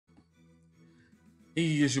Hey,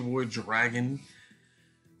 it's your boy Dragon.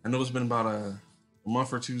 I know it's been about a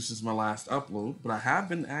month or two since my last upload, but I have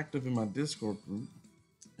been active in my Discord group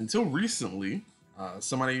until recently.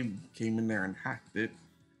 Somebody came in there and hacked it,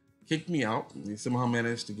 kicked me out. They somehow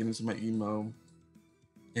managed to get into my email,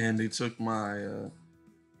 and they took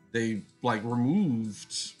they like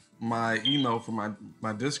removed my email from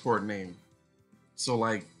my Discord name. So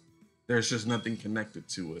like, there's just nothing connected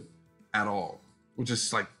to it at all, which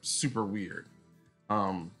is like super weird.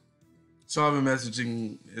 Um, So I've been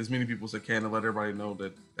messaging as many people as I can to let everybody know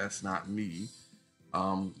that that's not me.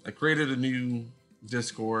 I created a new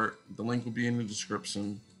Discord. The link will be in the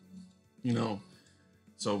description. You know,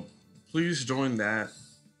 so please join that.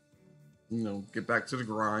 Get back to the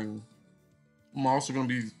grind. I'm also going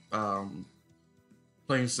to be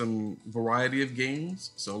playing some variety of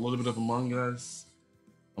games. So a little bit of Among Us.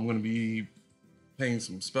 I'm going to be playing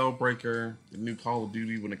some Spellbreaker, the new Call of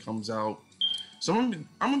Duty when it comes out. So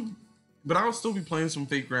but I'll still be playing some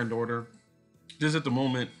Fate Grand Order. Just at the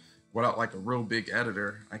moment, without like a real big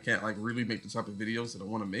editor, I can't like really make the type of videos that I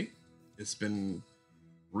want to make. It's been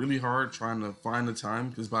really hard trying to find the time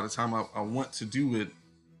because by the time I want to do it,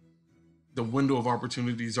 the window of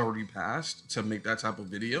opportunity is already passed to make that type of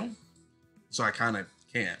video. So I kind of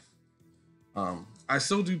can't. I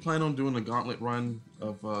still do plan on doing a gauntlet run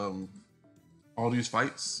of all these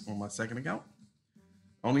fights on my second account.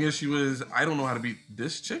 Only issue is I don't know how to beat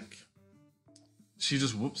this chick. She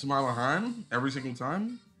just whoops my behind every single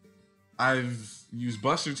time. I've used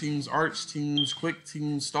Buster teams, Arch teams, Quick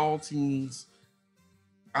teams, Stall teams.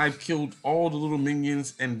 I've killed all the little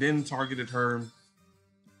minions and then targeted her,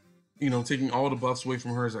 taking all the buffs away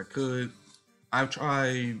from her as I could. I've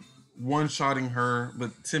tried one-shotting her,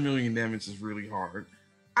 but 10 million damage is really hard.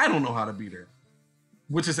 I don't know how to beat her,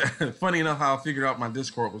 which is funny enough how I figured out my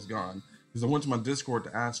Discord was gone. Because I went to my Discord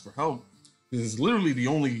to ask for help. This is literally the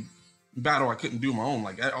only battle I couldn't do on my own.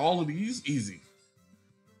 Like all of these, easy.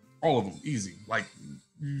 All of them, easy. Like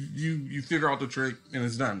you figure out the trick and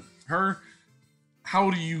it's done. Her, how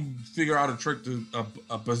do you figure out a trick to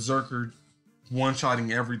a berserker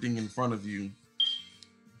one-shotting everything in front of you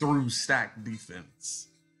through stack defense?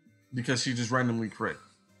 Because she just randomly crit.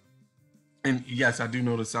 And yes, I do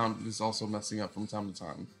know the sound is also messing up from time to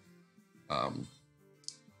time. Um,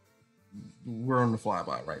 we're on the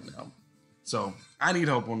flyby right now. So I need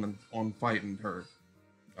help on fighting her.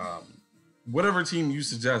 Um, whatever team you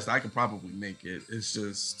suggest, I could probably make it. It's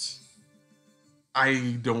just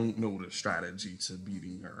I don't know the strategy to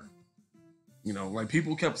beating her. Like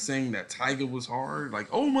people kept saying that Taiga was hard. Like,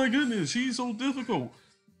 oh my goodness, she's so difficult.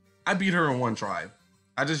 I beat her in one try.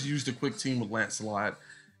 I just used a quick team with Lancelot,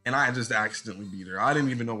 and I just accidentally beat her. I didn't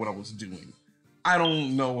even know what I was doing. I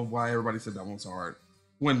don't know why everybody said that one's hard.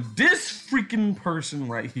 When this freaking person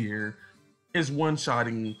right here is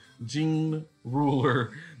one-shotting Gene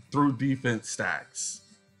Ruler through defense stacks.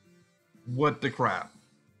 What the crap?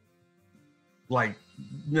 Like,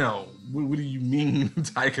 no. What do you mean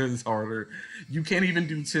Taika is harder? You can't even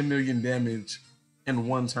do 10 million damage in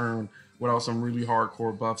one turn without some really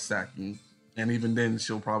hardcore buff stacking. And even then,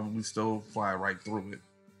 she'll probably still fly right through it.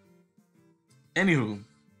 Anywho,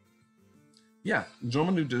 yeah, join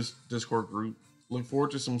my new Discord group. Look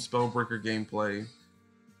forward to some Spellbreaker gameplay.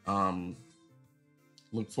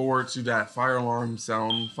 Look forward to that fire alarm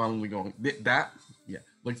sound finally going. Yeah.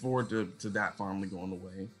 Look forward to that finally going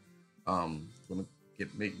away. Gonna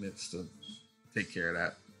get maintenance to take care of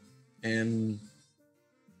that. And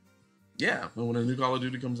yeah, when a new Call of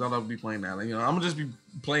Duty comes out, I'll be playing that. I'm gonna just be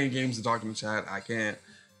playing games and talking to chat. I can't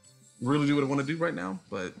really do what I want to do right now,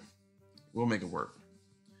 but we'll make it work.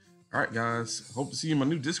 All right, guys. Hope to see you in my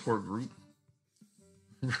new Discord group.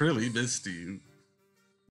 Really missed you.